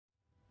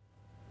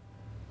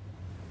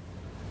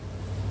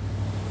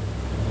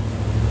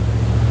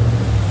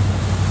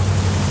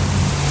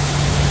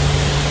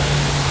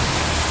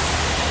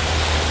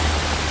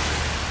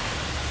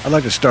I'd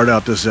like to start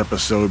out this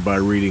episode by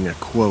reading a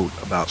quote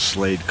about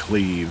Slade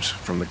Cleaves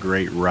from the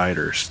great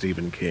writer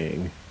Stephen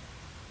King.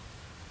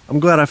 I'm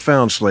glad I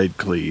found Slade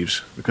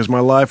Cleaves, because my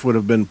life would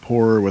have been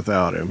poorer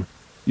without him.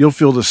 You'll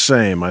feel the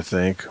same, I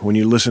think, when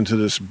you listen to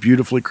this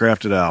beautifully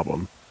crafted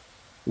album.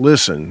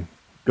 Listen,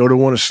 go to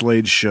one of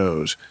Slade's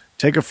shows,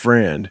 take a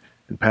friend,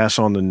 and pass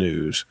on the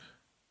news.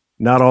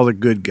 Not all the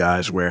good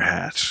guys wear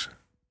hats.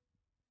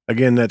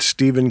 Again, that's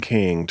Stephen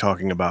King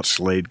talking about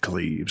Slade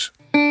Cleaves.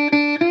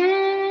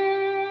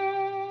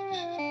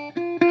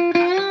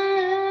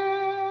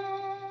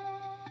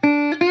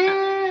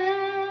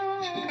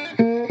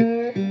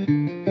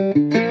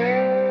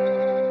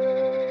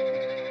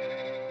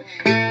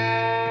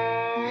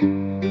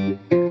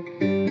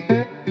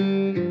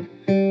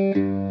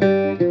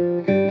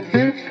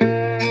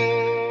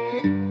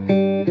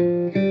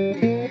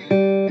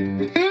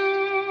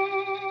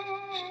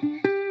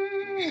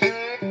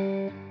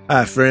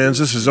 Hi friends,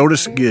 this is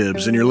Otis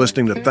Gibbs, and you're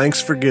listening to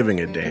Thanks for Giving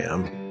a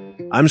Damn.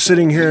 I'm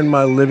sitting here in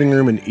my living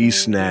room in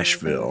East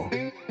Nashville.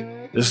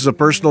 This is a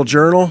personal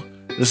journal.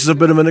 This is a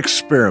bit of an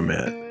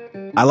experiment.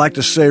 I like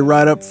to say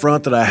right up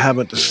front that I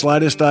haven't the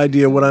slightest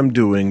idea what I'm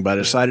doing, but I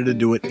decided to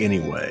do it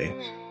anyway.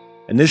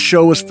 And this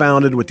show was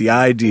founded with the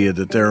idea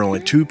that there are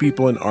only two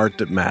people in art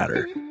that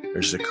matter.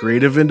 There's the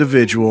creative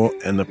individual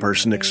and the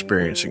person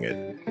experiencing it,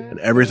 and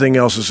everything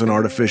else is an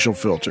artificial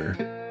filter.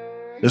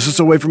 This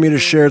is a way for me to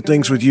share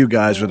things with you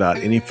guys without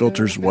any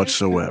filters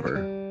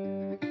whatsoever.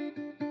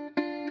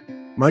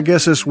 My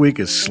guest this week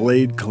is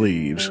Slade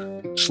Cleaves.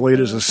 Slade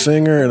is a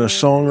singer and a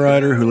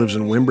songwriter who lives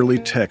in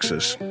Wimberley,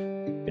 Texas.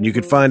 And you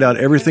can find out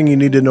everything you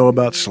need to know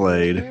about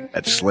Slade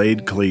at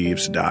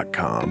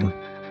SladeCleaves.com.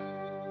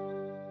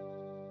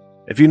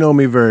 If you know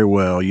me very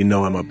well, you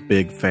know I'm a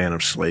big fan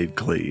of Slade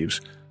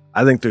Cleaves.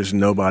 I think there's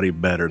nobody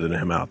better than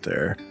him out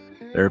there.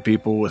 There are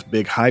people with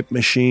big hype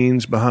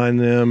machines behind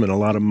them and a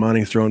lot of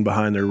money thrown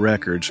behind their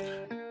records,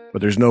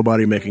 but there's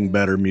nobody making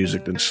better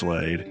music than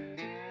Slade.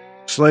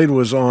 Slade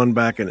was on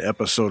back in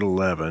episode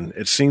 11.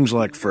 It seems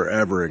like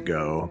forever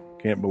ago.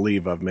 Can't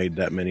believe I've made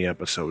that many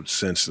episodes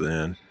since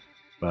then.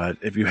 But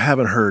if you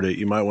haven't heard it,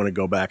 you might want to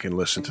go back and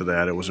listen to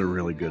that. It was a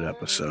really good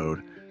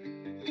episode.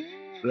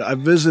 I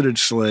visited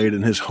Slade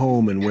in his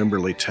home in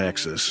Wimberley,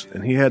 Texas,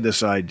 and he had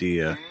this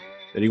idea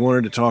that he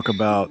wanted to talk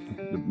about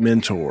the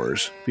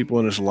mentors, people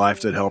in his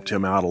life that helped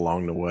him out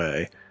along the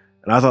way.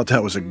 And I thought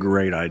that was a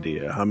great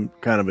idea. I'm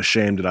kind of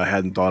ashamed that I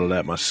hadn't thought of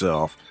that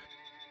myself.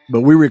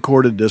 But we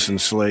recorded this in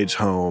Slade's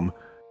home,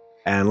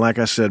 and like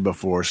I said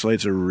before,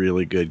 Slade's a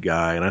really good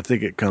guy, and I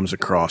think it comes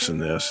across in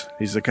this.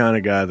 He's the kind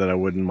of guy that I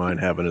wouldn't mind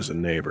having as a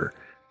neighbor,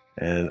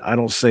 and I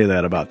don't say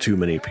that about too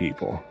many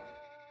people.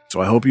 So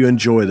I hope you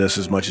enjoy this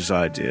as much as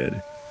I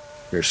did.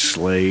 Here's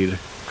Slade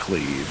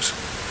Cleaves.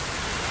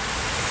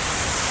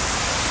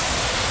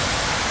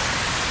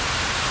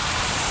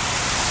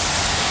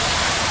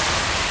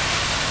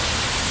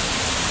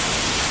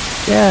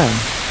 Yeah,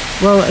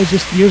 well,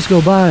 years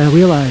go by, I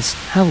realized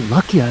how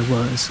lucky I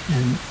was,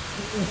 and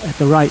at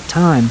the right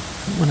time,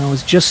 when I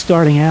was just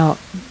starting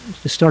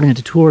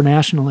to tour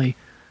nationally,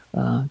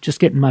 just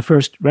getting my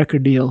first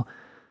record deal,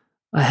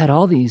 I had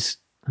all these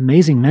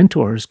amazing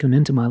mentors come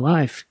into my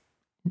life,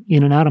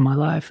 in and out of my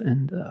life,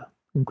 and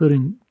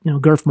including,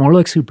 Gurf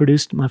Morlix, who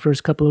produced my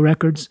first couple of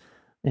records,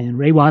 and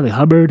Ray Wiley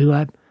Hubbard, who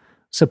I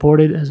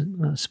supported as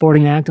a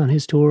sporting act on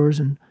his tours,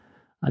 and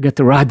I got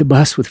to ride the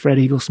bus with Fred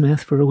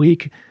Eaglesmith for a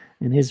week,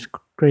 and his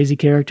crazy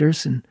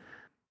characters. And,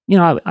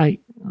 I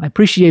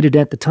appreciated it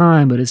at the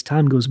time, but as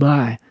time goes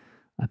by,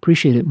 I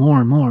appreciate it more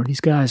and more.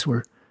 These guys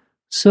were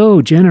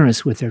so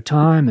generous with their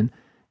time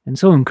and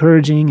so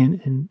encouraging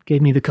and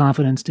gave me the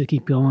confidence to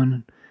keep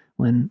going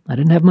when I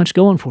didn't have much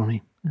going for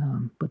me.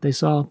 But they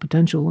saw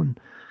potential, and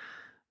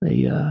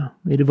they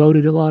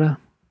devoted a lot of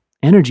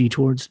energy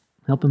towards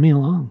helping me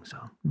along. So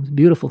it was a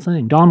beautiful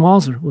thing. Don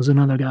Walser was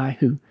another guy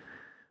who,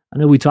 I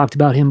know we talked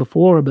about him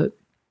before, but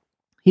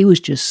he was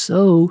just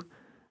so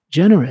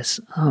generous.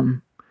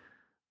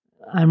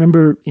 I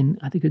remember in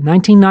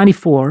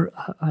 1994,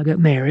 I got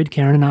married.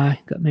 Karen and I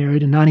got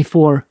married in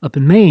 94 up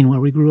in Maine, where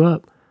we grew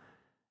up.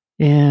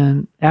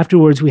 And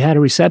afterwards, we had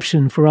a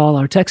reception for all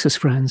our Texas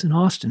friends in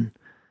Austin.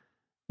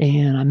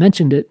 And I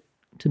mentioned it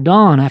to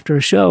Don after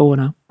a show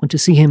when I went to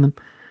see him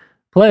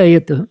play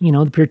at the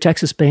Pure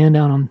Texas Band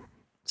down on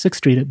 6th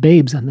Street at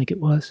Babes, I think it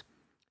was.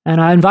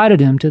 And I invited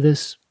him to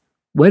this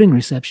wedding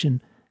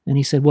reception. And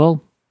he said,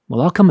 well,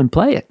 I'll come and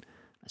play it.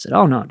 I said,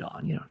 oh, no,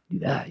 Don, do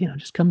that.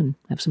 Just come and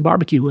have some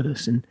barbecue with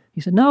us. And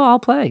he said, no, I'll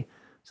play. I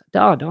said,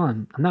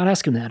 Don, I'm not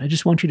asking that. I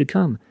just want you to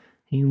come.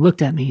 And he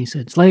looked at me. He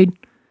said, Slade,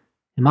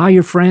 am I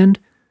your friend?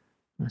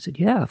 And I said,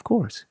 yeah, of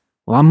course.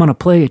 Well, I'm going to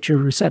play at your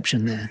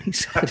reception then. He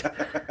said,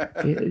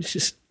 it's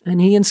just,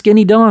 and he and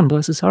Skinny Don,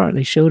 bless his heart,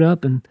 they showed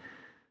up and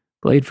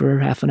played for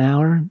half an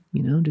hour.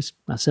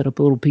 I set up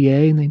a little PA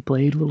and they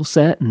played a little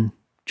set and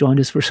joined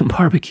us for some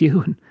barbecue,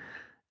 and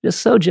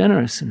just so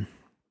generous. And,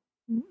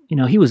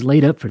 he was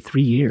laid up for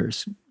 3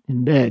 years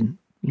in bed,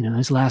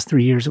 his last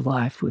 3 years of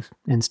life with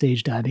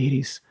end-stage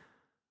diabetes.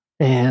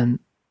 And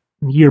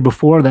the year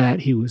before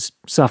that, he was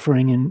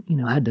suffering and,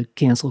 had to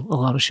cancel a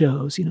lot of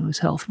shows. His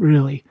health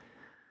really,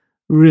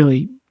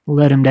 really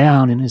let him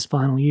down in his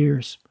final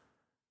years.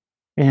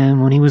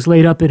 And when he was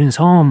laid up in his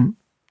home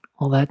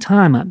all that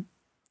time,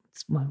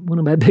 one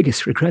of my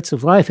biggest regrets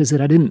of life is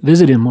that I didn't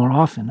visit him more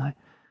often. I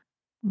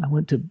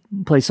went to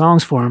play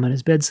songs for him at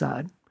his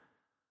bedside.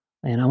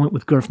 And I went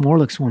with Gurf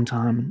Morlix one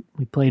time, and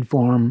we played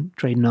for him,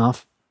 trading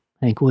off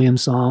Hank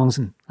Williams songs,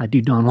 and I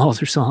do Don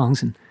Walter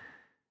songs.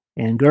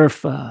 And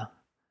Gurf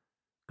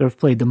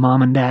played the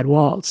Mom and Dad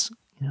Waltz,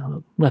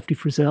 Lefty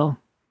Frizzell.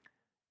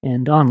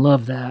 And Don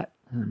loved that.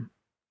 And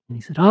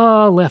he said,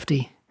 "Oh,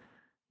 Lefty."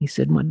 He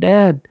said, My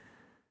dad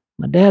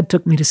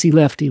took me to see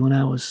Lefty when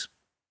I was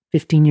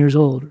 15 years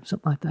old or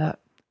something like that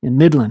in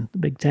Midland, the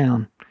big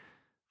town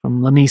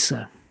from La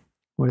Mesa,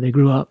 where they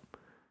grew up.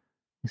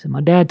 He said,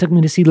 my dad took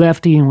me to see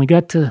Lefty, and we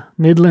got to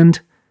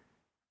Midland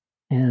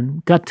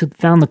and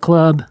found the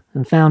club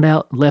and found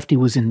out Lefty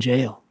was in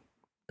jail.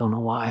 Don't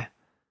know why.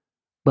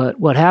 But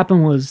what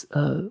happened was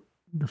the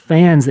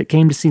fans that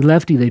came to see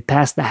Lefty, they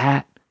passed the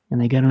hat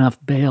and they got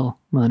enough bail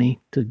money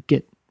to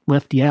get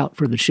Lefty out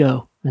for the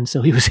show. And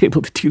so he was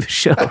able to do the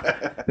show.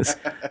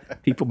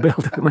 People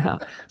bailed him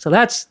out. So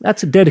that's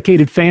a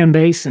dedicated fan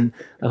base, and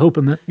I hope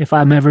if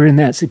I'm ever in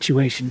that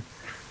situation,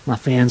 my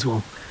fans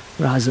will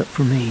rise up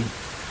for me and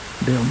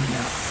bail me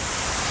out.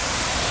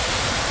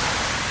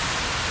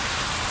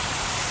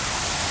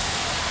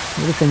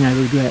 The other thing I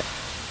regret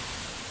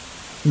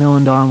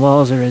knowing Don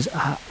Walser is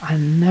I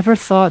never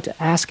thought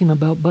to ask him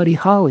about Buddy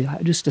Holly.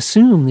 I just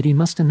assumed that he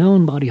must have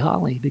known Buddy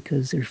Holly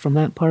because they're from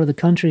that part of the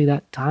country,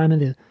 that time of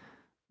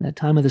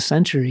the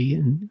century,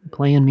 and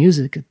playing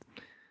music.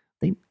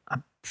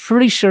 I'm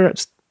pretty sure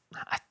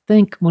I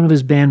think one of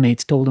his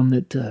bandmates told him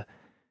that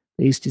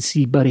they used to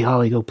see Buddy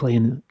Holly go play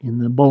in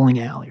the bowling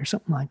alley or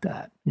something like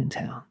that in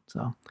town.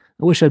 So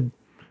I wish I'd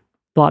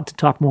thought to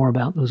talk more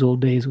about those old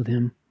days with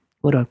him.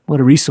 What a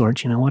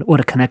resource, what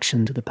a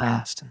connection to the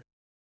past. And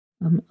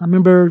I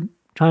remember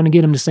trying to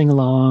get him to sing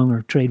along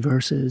or trade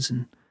verses,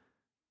 and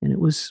it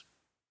was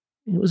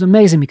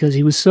amazing because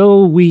he was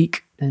so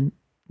weak and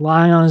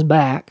lying on his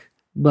back,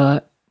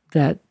 but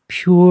that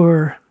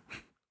pure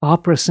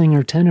opera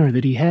singer tenor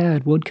that he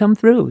had would come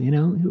through. It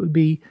would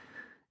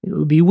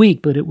be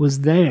weak, but it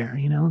was there.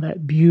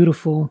 That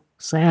beautiful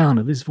sound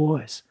of his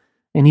voice,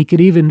 and he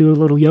could even do a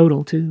little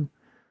yodel too.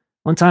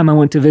 One time I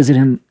went to visit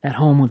him at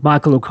home with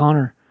Michael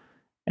O'Connor,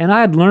 and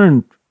I had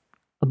learned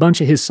a bunch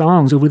of his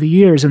songs over the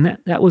years, and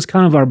that was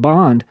kind of our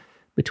bond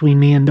between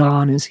me and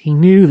Don. Is he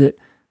knew that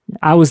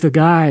I was the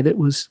guy that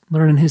was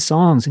learning his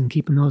songs and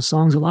keeping those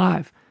songs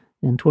alive.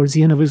 And towards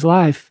the end of his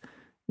life,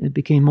 it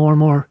became more and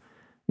more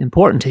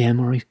important to him,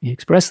 or he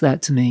expressed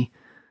that to me.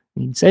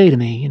 He'd say to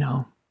me,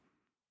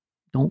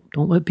 don't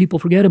let people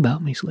forget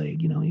about me,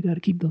 Slade. You got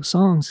to keep those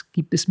songs,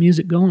 keep this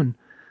music going.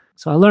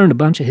 So I learned a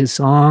bunch of his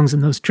songs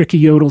and those tricky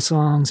yodel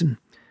songs. And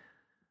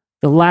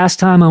the last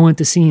time I went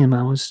to see him,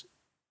 I was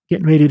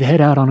getting ready to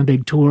head out on a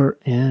big tour,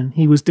 and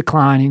he was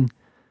declining.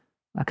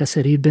 Like I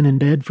said, he had been in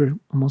bed for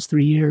almost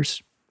 3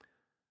 years.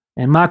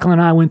 And Michael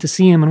and I went to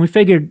see him, and we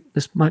figured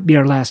this might be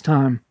our last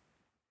time.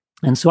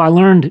 And so I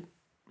learned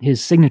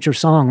his signature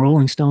song,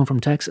 Rolling Stone from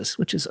Texas,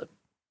 which is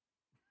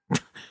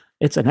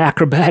it's an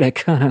acrobatic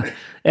kind of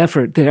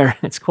effort there.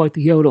 It's quite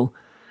the yodel.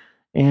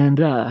 And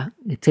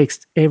it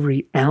takes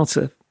every ounce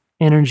of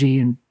energy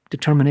and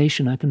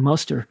determination I can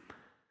muster.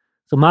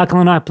 So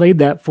Michael and I played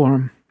that for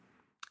him,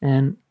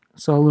 and I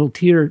saw a little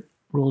tear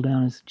roll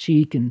down his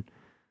cheek, and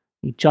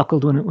he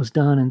chuckled when it was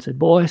done and said,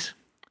 "Boys,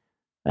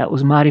 that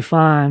was mighty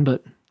fine,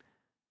 but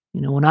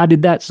when I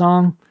did that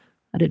song,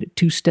 I did it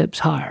 2 steps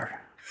higher."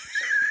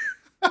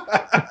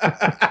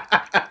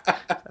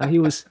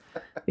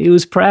 He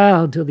was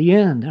proud till the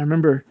end. I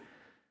remember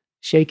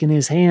shaking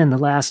his hand the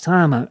last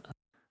time. I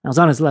was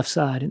on his left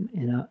side,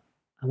 and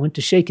I went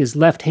to shake his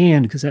left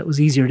hand because that was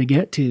easier to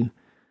get to.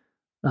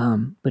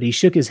 But he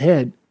shook his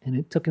head, and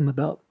it took him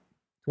about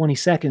 20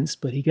 seconds,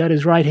 but he got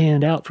his right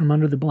hand out from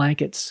under the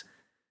blankets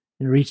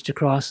and reached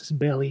across his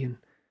belly and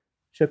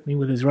shook me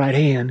with his right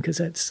hand, because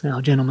that's how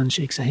a gentleman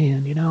shakes a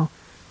hand,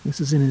 This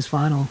is in his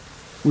final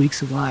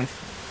weeks of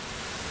life.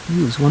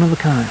 He was one of a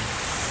kind.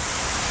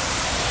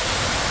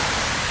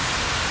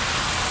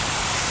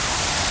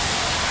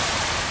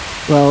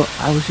 Well,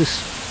 I was just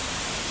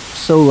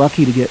so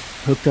lucky to get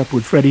hooked up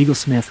with Fred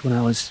Eaglesmith when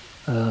I was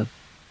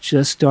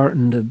just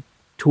starting to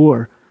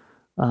tour.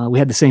 We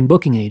had the same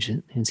booking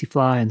agent, Nancy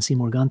Fly and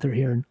Seymour Gunther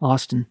here in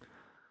Austin.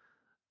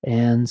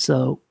 And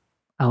so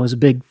I was a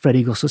big Fred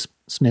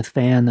Eaglesmith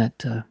fan.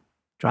 That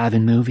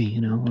Drive-In Movie,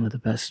 one of the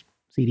best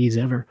CDs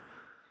ever.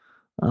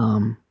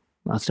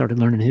 I started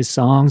learning his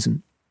songs,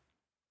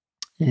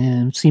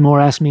 and Seymour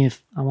asked me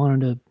if I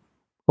wanted to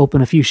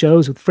open a few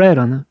shows with Fred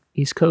on the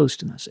East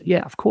Coast, and I said,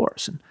 yeah, of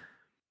course. And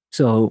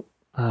so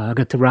I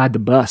got to ride the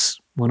bus,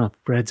 one of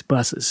Fred's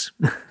buses,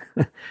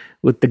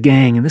 with the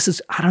gang. And this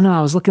is, I don't know,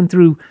 I was looking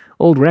through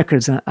old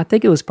records, and I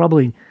think it was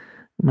probably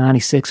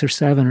 96 or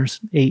 7 or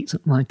 8,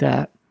 something like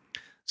that.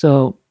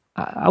 So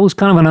I was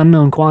kind of an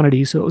unknown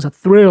quantity, so it was a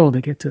thrill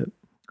to get to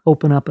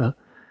open up a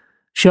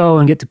show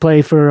and get to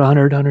play for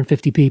 100,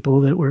 150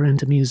 people that were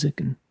into music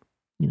and,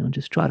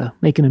 just try to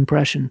make an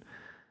impression.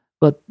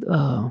 But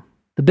the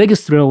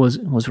biggest thrill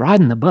was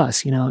riding the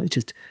bus.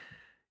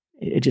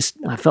 It just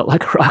I felt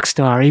like a rock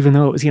star, even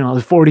though it was, a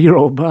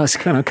 40-year-old bus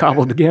kind of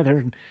cobbled together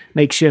and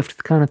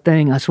makeshift kind of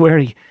thing. I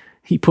swear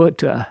he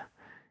put a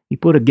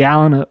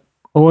gallon of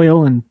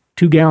oil and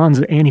 2 gallons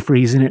of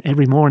antifreeze in it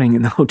every morning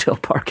in the hotel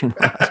parking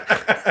lot.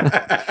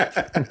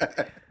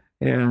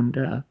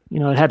 And,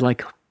 it had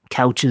like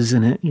couches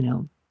in it,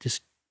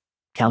 just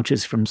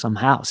couches from some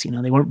house.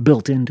 They weren't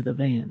built into the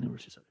van.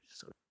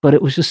 But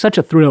it was just such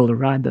a thrill to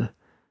ride the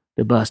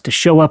bus, to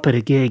show up at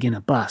a gig in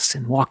a bus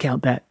and walk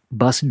out that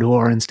bus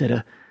door instead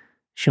of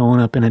showing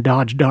up in a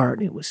Dodge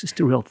Dart. It was just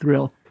a real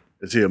thrill.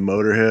 Is he a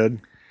motorhead?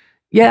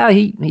 Yeah,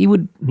 he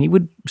would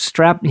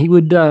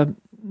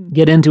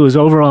get into his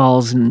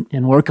overalls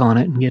and work on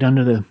it and get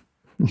under the,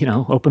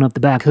 open up the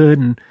back hood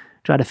and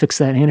try to fix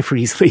that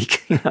antifreeze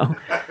leak,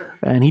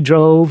 And he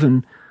drove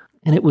and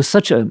it was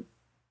such a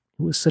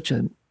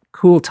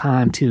cool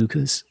time too,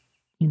 because,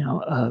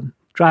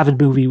 Driving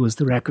Movie was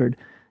the record,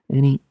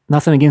 and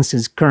nothing against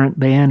his current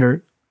band,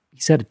 or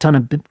he's had a ton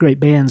of great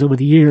bands over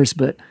the years,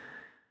 but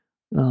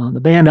the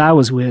band I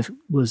was with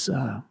was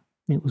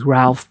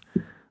Ralph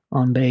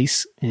on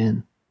bass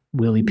and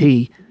Willie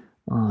P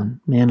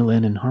on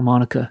mandolin and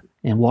harmonica,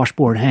 and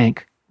Washboard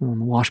Hank on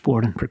the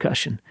washboard and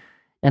percussion.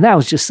 And that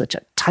was just such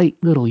a tight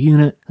little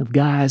unit of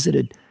guys that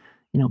had,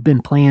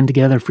 been playing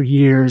together for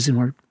years and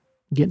were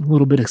getting a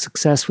little bit of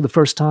success for the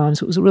first time.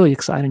 So it was a really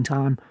exciting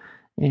time.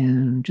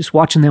 And just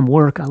watching them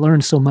work, I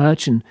learned so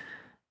much and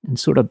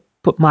sort of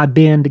put my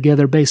band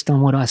together based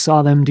on what I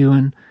saw them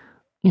doing,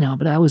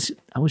 but I was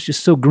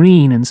just so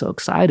green and so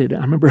excited.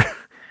 I remember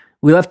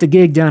we left a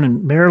gig down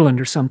in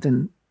Maryland or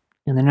something,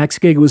 and the next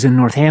gig was in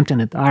Northampton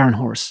at the Iron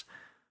Horse.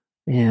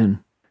 And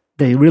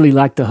they really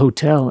liked the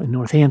hotel in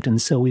Northampton,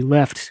 so we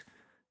left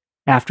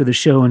after the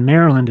show in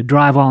Maryland to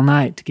drive all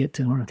night to get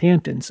to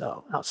Northampton.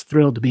 So I was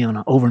thrilled to be on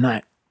an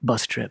overnight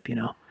bus trip,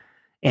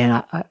 And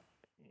I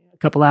a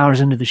couple hours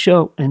into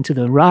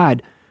the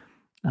ride,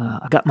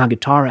 I got my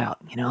guitar out,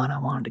 and I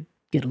wanted to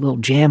get a little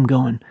jam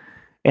going.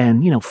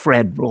 And,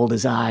 Fred rolled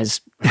his eyes,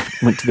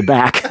 went to the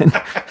back, and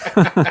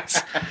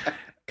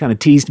kind of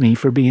teased me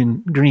for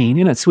being green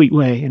in a sweet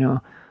way,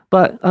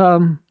 But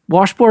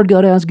Washboard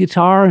got out his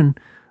guitar, and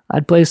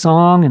I'd play a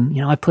song, and,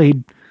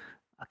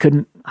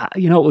 it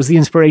was the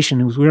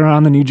inspiration. We were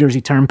on the New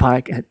Jersey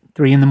Turnpike at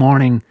 3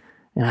 a.m,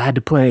 and I had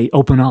to play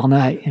Open All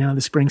Night, the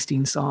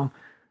Springsteen song,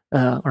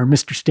 or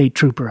Mr. State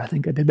Trooper. I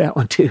think I did that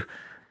one too.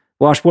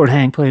 Washboard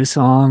Hank played a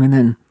song, and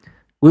then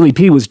Willie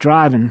P was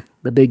driving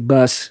the big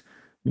bus.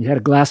 He had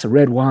a glass of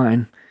red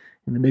wine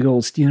and the big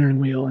old steering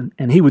wheel,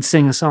 and he would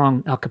sing a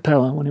song a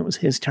cappella when it was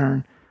his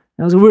turn.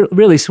 It was a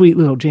really sweet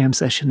little jam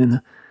session in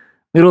the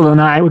middle of the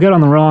night. We got on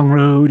the wrong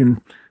road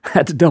and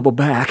had to double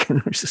back, and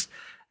we were just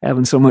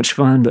having so much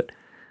fun. But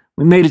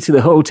we made it to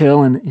the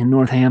hotel in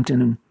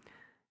Northampton,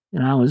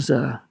 and I was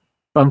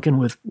bunking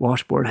with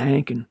Washboard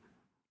Hank and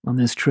on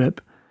this trip.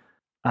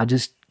 I'll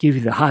just give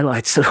you the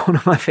highlights of one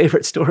of my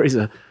favorite stories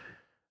of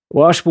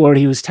Washboard.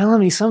 He was telling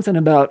me something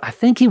about, I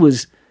think he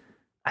was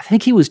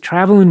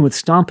traveling with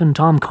Stompin'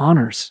 Tom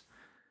Connors,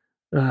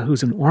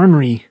 who's an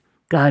ornery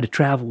guy to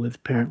travel with,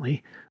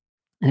 apparently.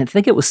 And I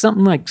think it was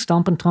something like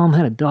Stompin' Tom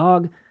had a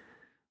dog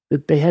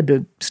that they had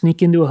to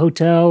sneak into a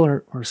hotel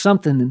or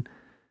something.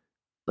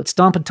 But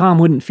Stompin' Tom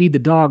wouldn't feed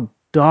the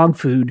dog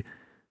food.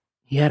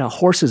 He had a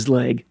horse's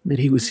leg that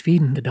he was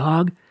feeding the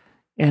dog.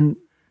 And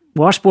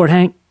Washboard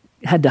Hank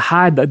had to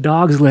hide the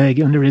dog's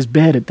leg under his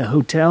bed at the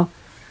hotel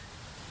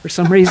for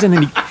some reason,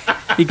 and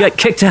he got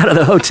kicked out of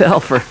the hotel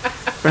for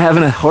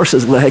having a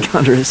horse's leg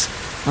under his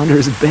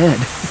bed.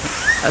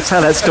 That's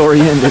how that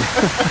story ended.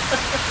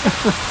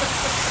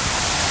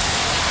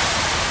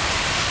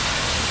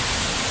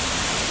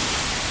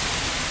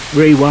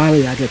 Ray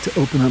Wiley I got to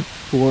open up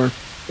for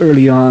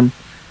early on.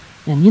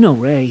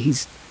 And Ray,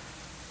 he's,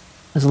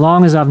 as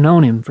long as I've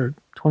known him for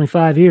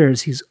 25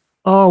 years, he's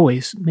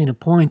always made a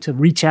point to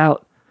reach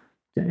out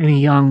to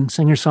any young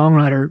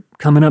singer-songwriter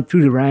coming up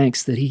through the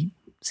ranks that he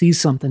sees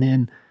something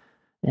in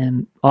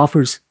and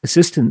offers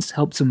assistance,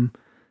 helps them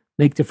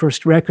make their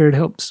first record,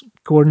 helps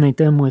coordinate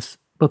them with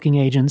booking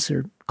agents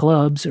or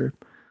clubs or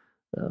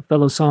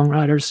fellow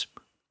songwriters.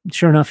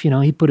 Sure enough,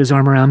 he put his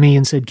arm around me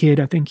and said, "Kid,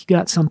 I think you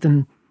got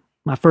something."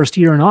 My first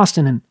year in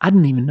Austin, and I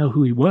didn't even know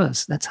who he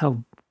was. That's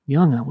how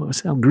young I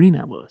was, how green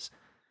I was.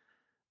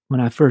 When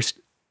I first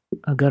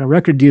got a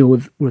record deal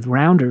with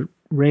Rounder,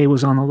 Ray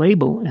was on the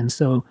label, and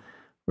so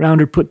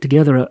Rounder put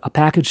together a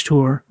package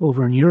tour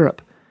over in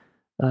Europe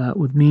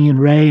with me and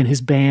Ray and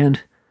his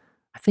band.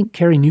 I think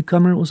Carrie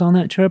Newcomer was on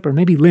that trip, or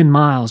maybe Lynn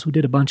Miles. We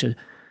did a bunch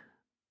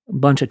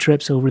of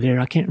trips over there.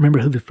 I can't remember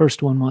who the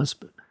first one was,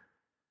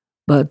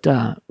 but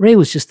Ray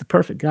was just the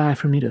perfect guy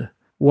for me to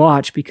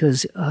watch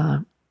because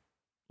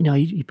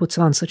he puts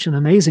on such an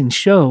amazing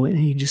show,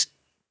 and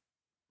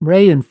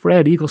Ray and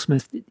Fred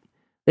Eaglesmith,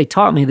 they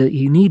taught me that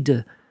you need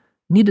to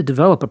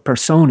develop a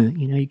persona.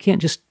 You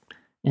can't just,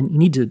 and you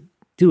need to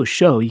do a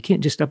show. You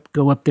can't just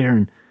go up there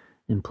and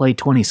and play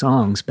 20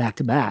 songs back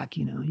to back.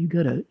 You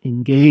got to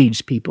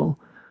engage people.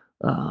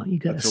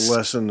 That's a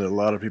lesson that a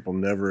lot of people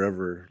never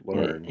ever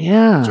learn.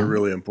 Yeah. It's a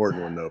really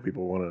important one, though.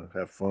 People want to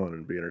have fun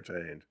and be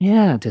entertained.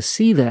 Yeah, to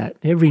see that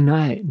every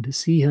night, and to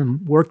see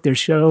him work their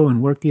show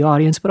and work the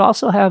audience, but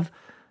also have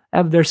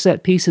their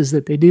set pieces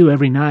that they do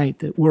every night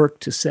that work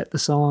to set the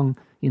song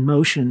in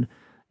motion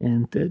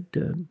and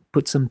to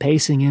put some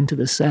pacing into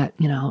the set.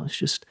 It's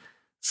just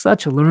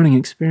such a learning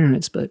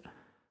experience. But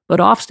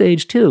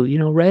offstage too,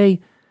 Ray,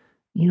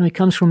 he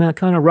comes from that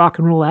kind of rock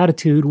and roll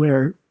attitude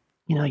where,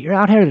 you're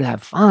out here to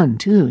have fun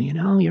too,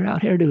 you're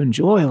out here to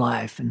enjoy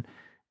life. And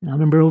I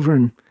remember over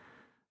in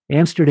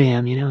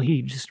Amsterdam,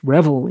 he just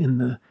revel in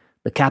the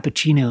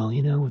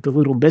cappuccino, with the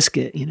little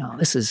biscuit,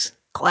 this is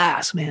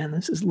class, man,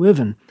 this is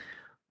living.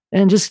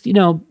 And just,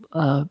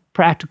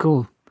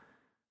 practical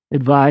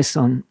advice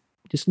on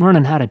just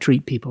learning how to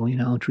treat people,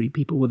 treat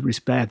people with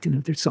respect. And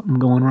if there's something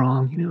going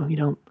wrong, you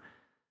don't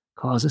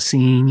cause a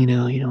scene, you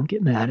don't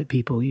get mad at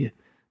people, you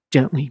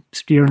gently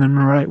steer them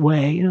the right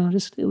way,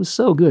 it was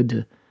so good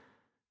to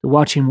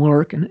watch him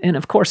work. And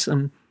of course,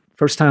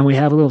 first time we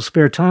have a little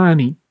spare time,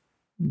 he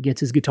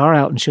gets his guitar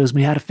out and shows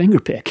me how to finger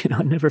pick.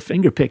 I'd never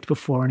finger picked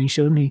before. And he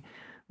showed me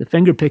the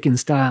finger picking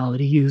style that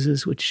he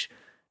uses, which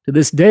to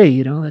this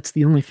day, that's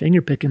the only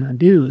finger picking I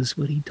do is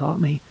what he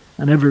taught me.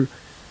 I never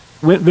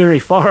went very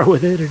far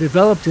with it or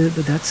developed it,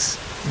 but that's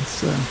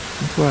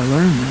where I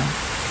learned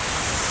that.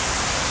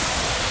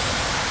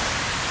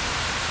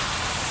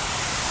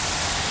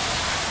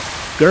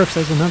 Gurf's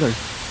is another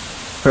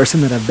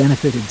person that I've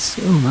benefited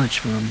so much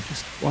from,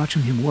 just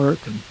watching him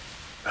work. And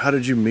how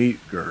did you meet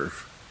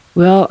Gurf?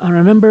 Well, I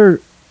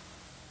remember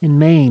in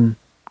Maine,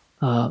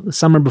 the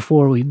summer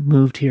before we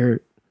moved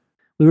here,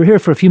 we were here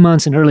for a few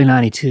months in early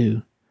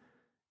 92,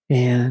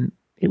 and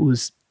it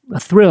was a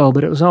thrill,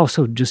 but it was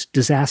also just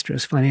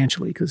disastrous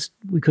financially because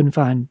we couldn't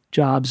find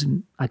jobs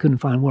and I couldn't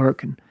find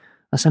work, and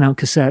I sent out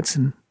cassettes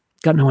and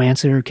got no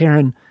answer.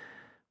 Karen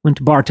went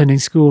to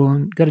bartending school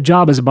and got a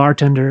job as a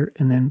bartender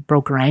and then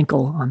broke her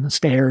ankle on the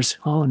stairs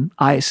hauling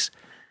ice.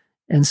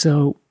 And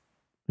so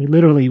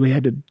we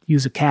had to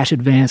use a cash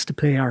advance to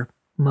pay our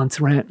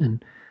month's rent,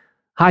 and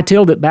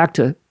hightailed it back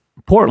to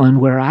Portland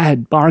where I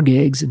had bar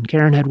gigs and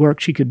Karen had work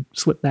she could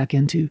slip back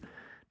into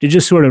to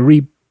just sort of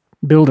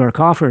rebuild our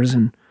coffers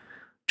and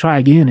try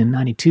again in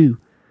 92.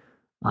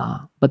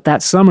 But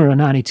that summer of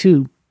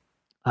 92,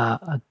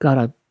 I got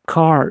a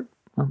car.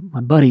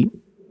 My buddy,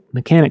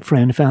 mechanic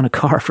friend, found a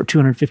car for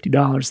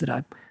 $250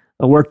 that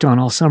I worked on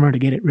all summer to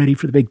get it ready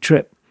for the big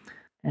trip.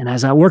 And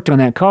as I worked on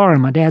that car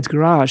in my dad's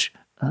garage,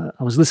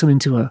 I was listening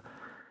to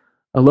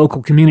a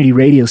local community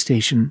radio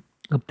station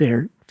up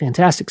there,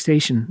 fantastic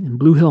station in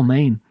Blue Hill,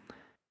 Maine.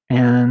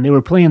 And they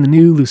were playing the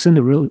new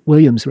Lucinda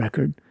Williams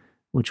record,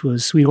 which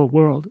was Sweet Old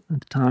World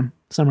at the time,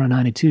 summer of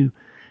 92.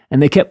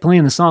 And they kept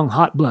playing the song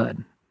Hot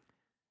Blood.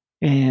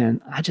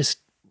 And I just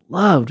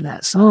loved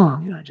that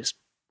song.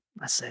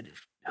 I said,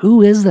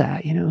 who is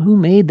that? Who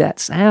made that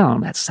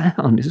sound? That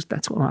sound is,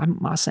 that's what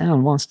my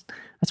sound wants.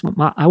 That's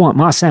what I want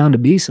my sound to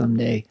be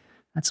someday.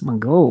 That's my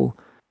goal.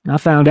 And I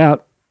found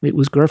out it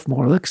was Gurf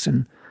Morlix.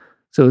 And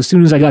so as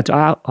soon as I got to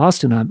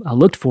Austin, I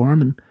looked for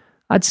him, and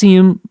I'd see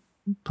him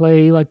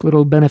play like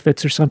little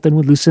benefits or something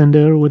with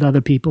Lucinda or with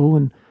other people.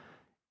 And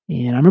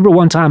I remember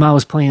one time I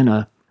was playing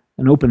an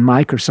open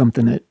mic or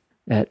something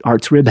at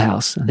Art's Rib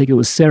House. I think it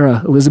was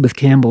Sarah Elizabeth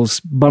Campbell's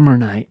Bummer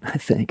Night, I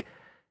think.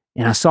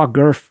 And I saw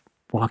Gurf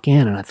walk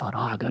in, and I thought,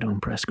 I got to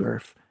impress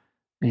Gurf.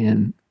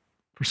 And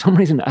for some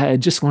reason, I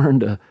just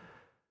learned the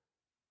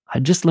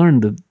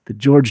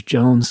George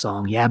Jones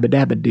song, Yabba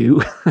Dabba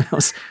Doo. I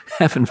was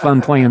having fun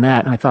playing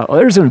that, and I thought,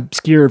 there's an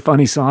obscure,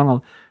 funny song.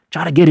 I'll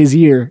try to get his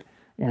ear.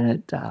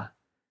 And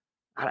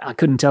I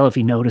couldn't tell if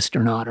he noticed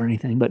or not or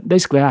anything. But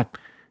basically,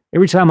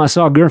 every time I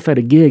saw Gurf at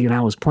a gig and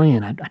I was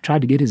playing, I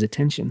tried to get his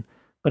attention.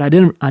 But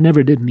I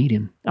never did meet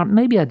him.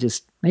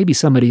 Maybe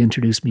somebody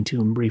introduced me to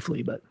him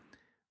briefly, but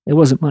there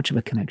wasn't much of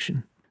a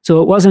connection.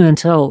 So it wasn't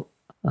until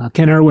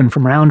Ken Irwin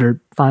from Rounder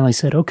finally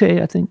said,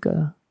 okay, I think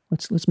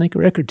let's make a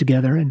record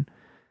together.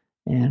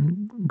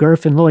 And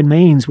Gurf and Lloyd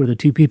Maines were the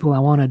two people I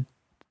wanted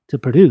to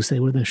produce. They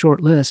were the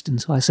short list.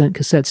 And so I sent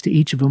cassettes to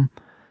each of them.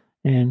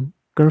 And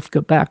Gurf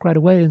got back right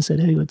away and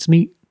said, hey, let's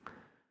meet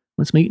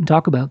and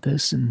talk about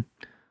this. And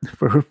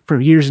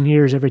for years and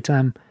years, every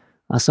time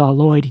I saw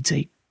Lloyd, he'd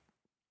say,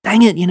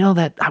 dang it,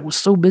 that I was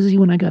so busy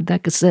when I got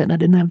that cassette and I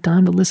didn't have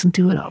time to listen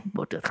to it. I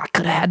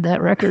could have had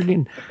that record.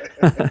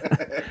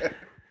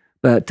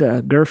 But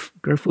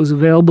Gurf was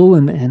available,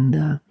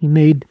 and he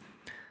made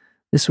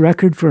this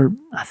record for,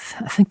 I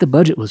think the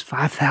budget was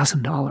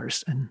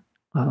 $5,000. And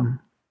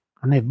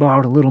I may have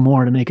borrowed a little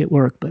more to make it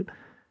work, but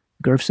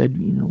Gurf said,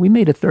 we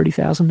made a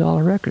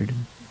 $30,000 record.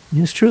 And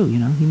it's true,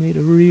 he made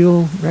a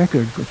real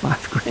record for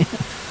 $5,000.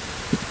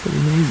 It's pretty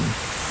amazing.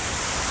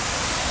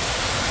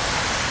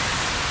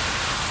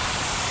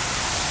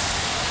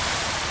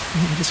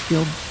 I just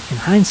feel, in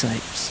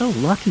hindsight, so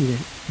lucky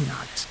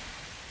that,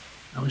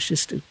 I was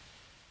just a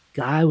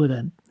guy with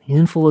a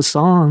handful of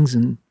songs,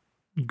 and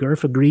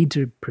Gurf agreed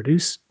to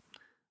produce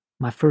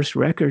my first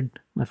record,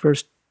 my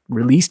first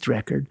released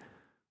record,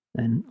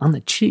 and on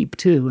the cheap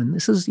too. And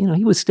this is,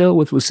 he was still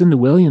with Lucinda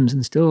Williams,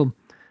 and still,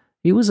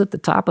 he was at the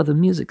top of the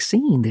music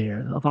scene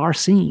there, of our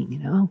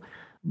scene,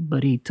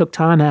 But he took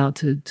time out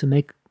to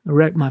make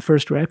my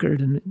first record,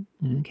 and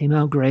it came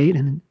out great,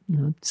 and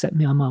set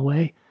me on my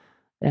way.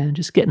 And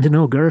just getting to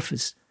know Gurf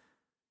has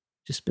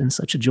just been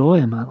such a joy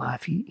in my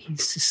life.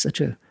 He's just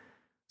such a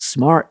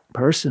smart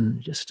person,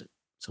 just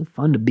so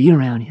fun to be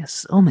around. He has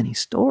so many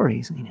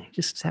stories. He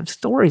just have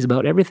stories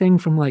about everything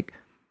from like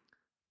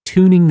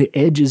tuning the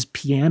Edge's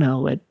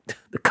piano at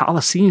the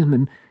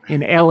Coliseum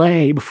in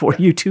L.A. before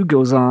U2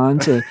 goes on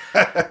to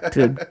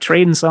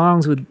trading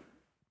songs with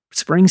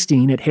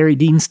Springsteen at Harry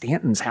Dean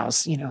Stanton's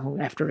house,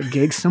 after a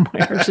gig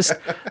somewhere. It's just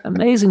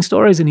amazing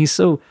stories, and he's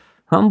so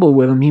humble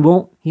with them. He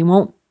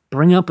won't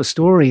bring up a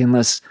story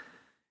unless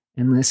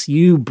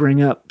you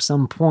bring up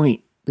some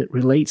point that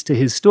relates to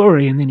his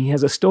story, and then he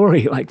has a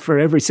story like for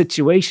every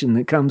situation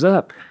that comes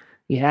up.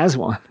 He has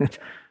one.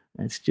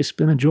 It's just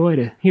been a joy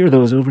to hear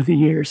those over the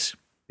years.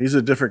 He's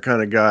a different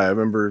kind of guy. I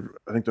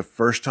think the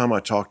first time I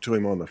talked to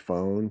him on the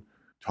phone,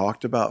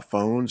 talked about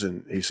phones,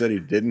 and he said he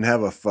didn't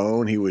have a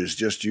phone. He was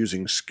just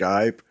using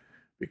Skype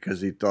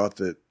because he thought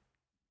that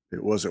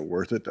it wasn't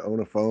worth it to own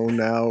a phone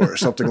now or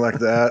something like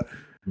that.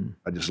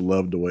 I just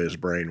loved the way his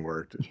brain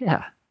worked.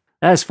 Yeah.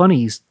 That's funny.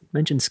 You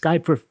mentioned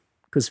Skype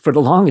because for the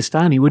longest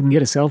time, he wouldn't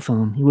get a cell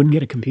phone. He wouldn't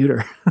get a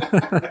computer.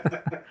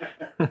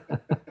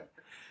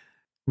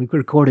 We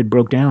recorded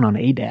Broke Down on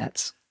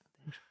ADATs,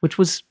 which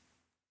was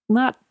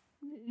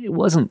it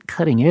wasn't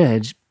cutting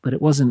edge, but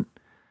it wasn't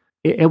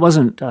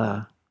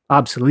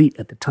obsolete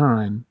at the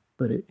time,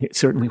 but it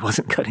certainly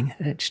wasn't cutting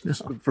edge. No.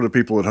 For the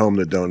people at home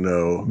that don't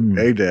know,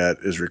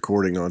 ADAT is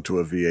recording onto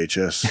a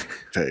VHS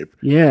tape.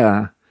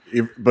 Yeah.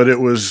 But it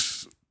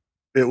was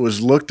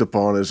looked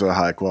upon as a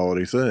high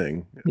quality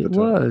thing. It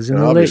was in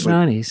the late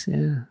 90s,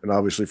 yeah. And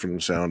obviously from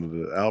the sound of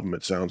the album,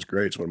 it sounds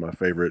great. It's one of my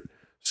favorite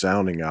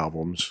sounding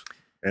albums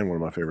and one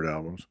of my favorite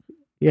albums.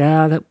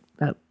 Yeah,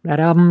 that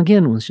album,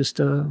 again, was just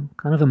a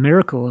kind of a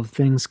miracle of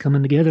things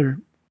coming together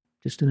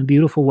just in a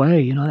beautiful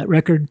way. That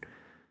record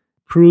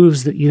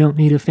proves that you don't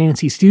need a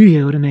fancy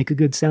studio to make a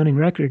good sounding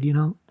record.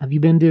 Have you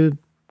been to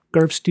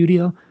Gurf's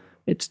studio?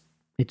 It's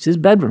his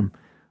bedroom,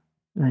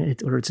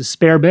 or it's a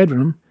spare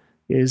bedroom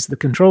is the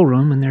control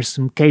room, and there's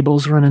some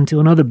cables running to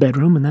another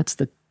bedroom, and that's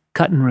the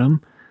cutting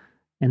room.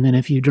 And then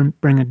if you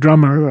bring a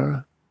drummer or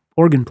an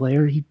organ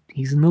player,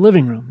 he's in the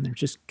living room. There's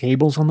just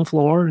cables on the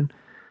floor, and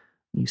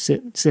you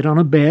sit on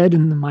a bed,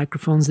 and the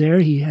microphone's there.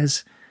 He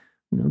has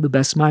the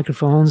best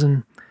microphones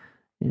and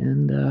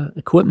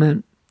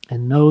equipment,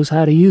 and knows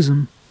how to use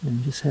them,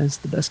 and just has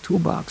the best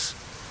toolbox.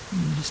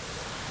 And just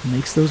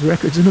makes those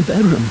records in a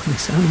bedroom. They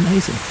sound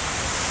amazing.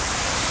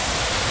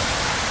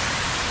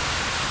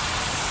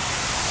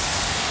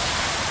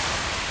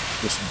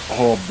 This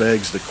all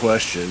begs the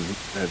question,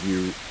 have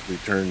you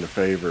returned the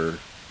favor?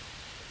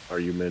 Are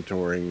you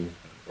mentoring,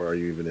 or are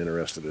you even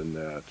interested in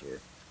that? Or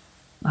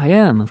I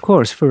am, of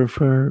course,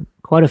 for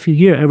quite a few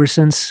years, ever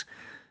since,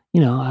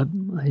 I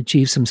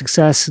achieved some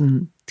success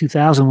in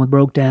 2000 with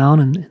Broke Down,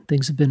 and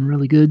things have been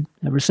really good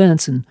ever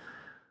since. And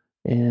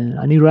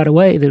I knew right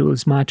away that it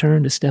was my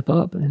turn to step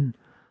up. And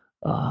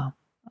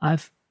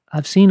I've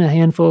seen a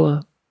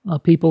handful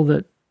of people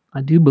that I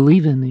do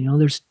believe in.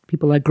 There's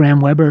people like Graham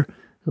Weber,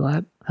 who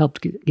I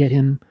helped get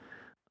him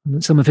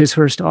some of his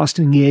first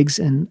Austin gigs,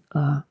 and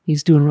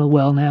he's doing real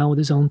well now with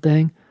his own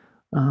thing.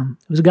 There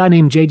was a guy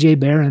named J.J.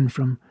 Barron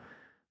from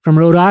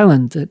Rhode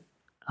Island that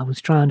I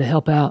was trying to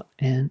help out,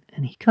 and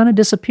he kind of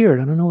disappeared.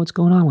 I don't know what's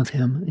going on with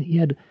him.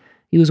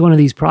 He was one of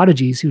these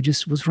prodigies who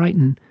just was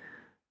writing,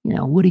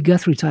 Woody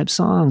Guthrie type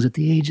songs at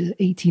the age of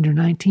 18 or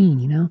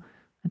 19.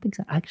 I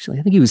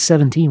think he was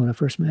 17 when I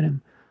first met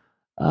him.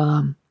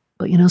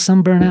 But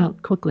some burn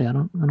out quickly. I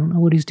don't know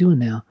what he's doing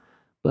now.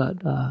 But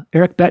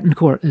Eric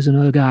Betancourt is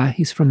another guy.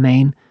 He's from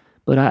Maine,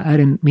 but I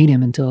didn't meet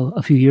him until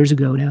a few years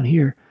ago down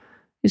here.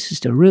 He's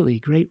just a really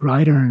great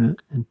writer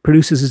and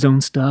produces his own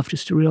stuff,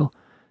 just a real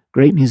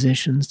great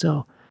musician.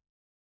 So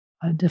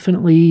I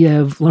definitely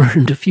have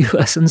learned a few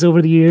lessons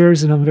over the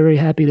years, and I'm very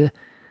happy to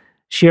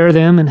share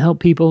them and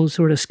help people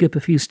sort of skip a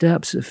few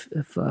steps if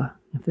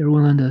they're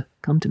willing to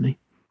come to me.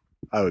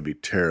 I would be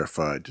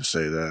terrified to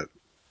say that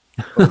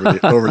over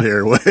the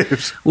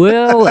airwaves.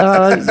 Well,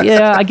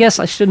 yeah, I guess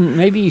I shouldn't.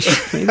 Maybe you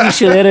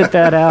should edit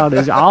that out.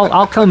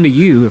 I'll come to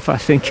you if I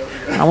think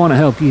I want to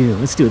help you.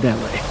 Let's do it that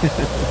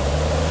way.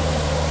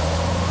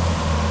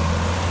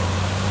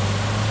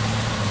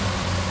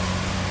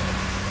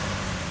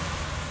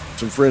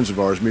 Some friends of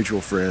ours, mutual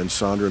friends,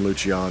 Sandra and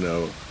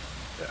Luciano,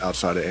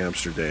 outside of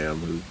Amsterdam,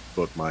 who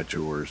booked my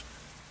tours,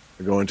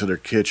 are going to their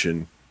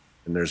kitchen,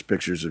 and there's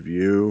pictures of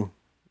you.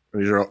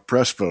 These are all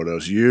press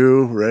photos.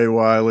 You, Ray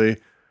Wiley,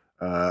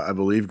 I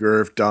believe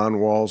Gurf, Don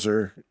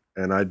Walzer,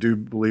 and I do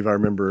believe I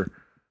remember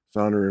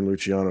Sandra and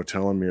Luciano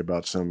telling me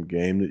about some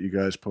game that you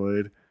guys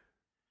played.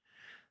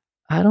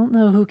 I don't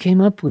know who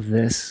came up with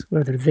this,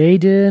 whether they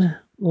did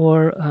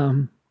or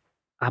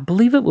I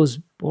believe it was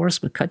Boris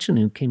McCutcheon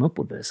who came up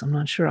with this. I'm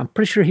not sure. I'm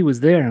pretty sure he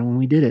was there when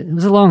we did it. It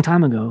was a long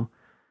time ago.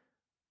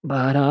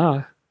 But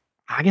I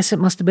guess it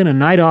must have been a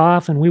night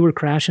off, and we were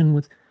crashing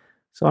with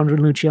Sandra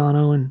and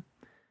Luciano and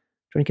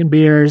drinking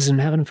beers and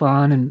having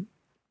fun. And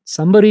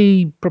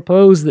somebody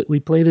proposed that we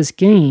play this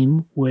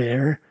game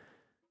where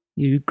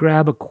you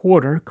grab a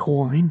quarter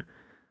coin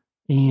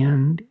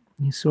and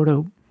you sort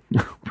of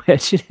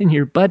wedge it in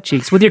your butt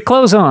cheeks with your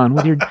clothes on,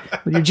 with your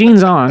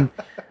jeans on.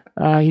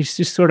 You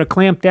just sort of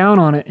clamp down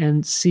on it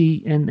and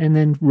see, and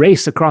then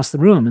race across the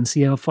room and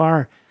see how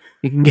far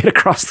you can get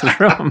across the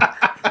room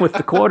with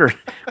the quarter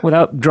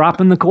without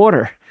dropping the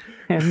quarter.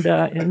 And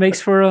it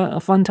makes for a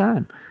fun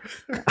time.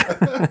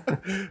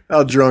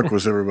 How drunk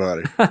was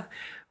everybody?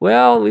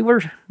 Well, we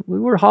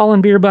were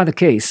hauling beer by the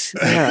case.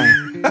 Yeah.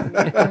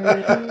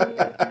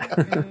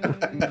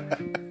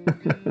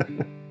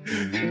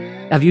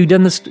 Have you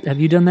done this? Have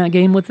you done that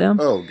game with them?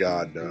 Oh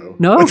God, no.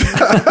 No?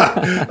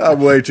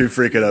 I'm way too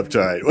freaking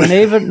uptight.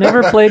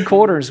 Never played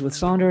quarters with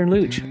Sandra and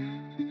Luch.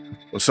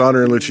 Well,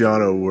 Sandra and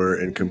Luciano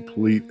were in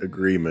complete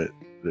agreement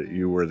that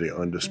you were the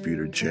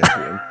undisputed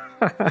champion.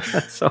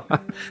 So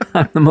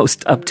I'm the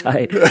most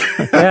uptight.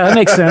 Yeah, that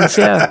makes sense.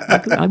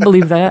 Yeah, I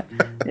believe that.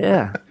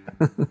 Yeah.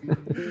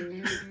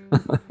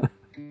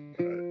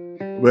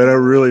 But I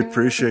really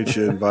appreciate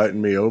you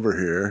inviting me over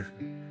here.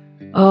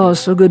 Oh,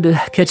 so good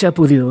to catch up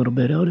with you a little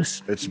bit,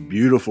 Otis. It's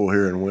beautiful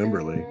here in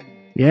Wimberley.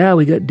 Yeah,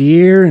 we got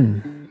deer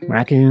and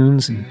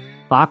raccoons and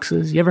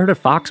foxes. You ever heard of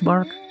fox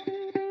bark?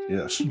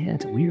 Yes. Yeah,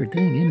 it's a weird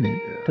thing, isn't it?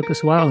 Yeah. Took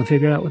us a while to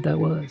figure out what that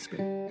was, but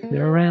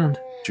they're around.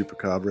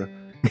 Chupacabra.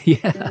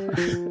 Yeah.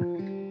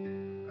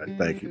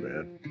 Thank you,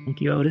 man. Thank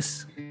you,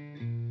 Otis.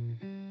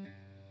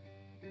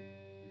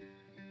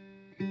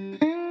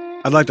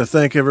 I'd like to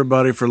thank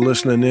everybody for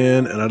listening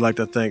in, and I'd like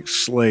to thank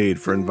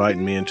Slade for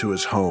inviting me into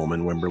his home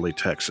in Wimberley,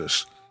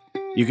 Texas.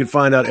 You can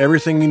find out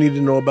everything you need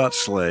to know about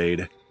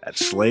Slade at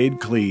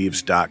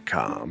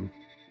SladeCleaves.com.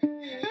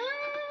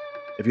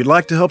 If you'd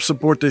like to help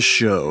support this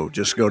show,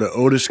 just go to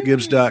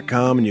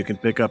OtisGibbs.com and you can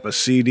pick up a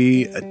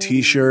CD, a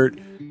t-shirt.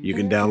 You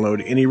can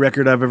download any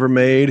record I've ever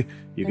made.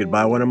 You can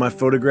buy one of my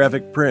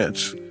photographic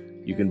prints.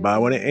 You can buy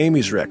one of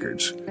Amy's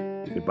records.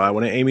 You can buy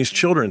one of Amy's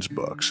children's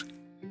books.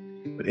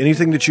 But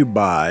anything that you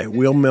buy,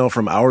 we'll mail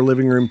from our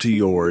living room to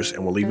yours,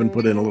 and we'll even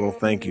put in a little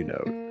thank you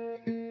note.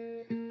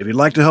 If you'd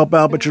like to help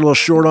out but you're a little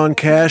short on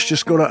cash,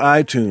 just go to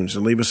iTunes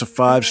and leave us a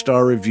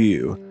 5-star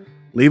review.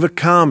 Leave a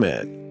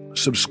comment,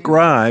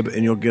 subscribe,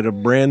 and you'll get a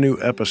brand new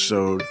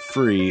episode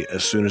free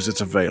as soon as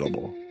it's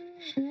available.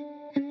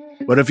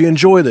 But if you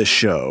enjoy this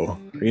show,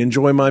 or you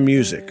enjoy my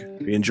music,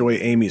 or you enjoy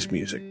Amy's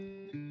music,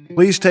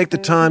 please take the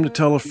time to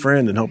tell a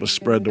friend and help us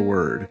spread the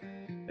word.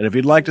 And if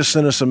you'd like to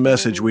send us a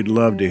message, we'd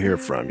love to hear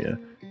from you.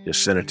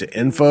 Just send it to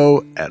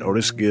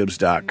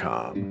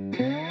info@OtisGibbs.com.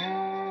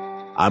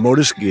 I'm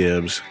Otis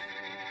Gibbs.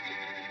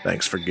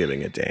 Thanks for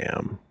giving a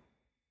damn.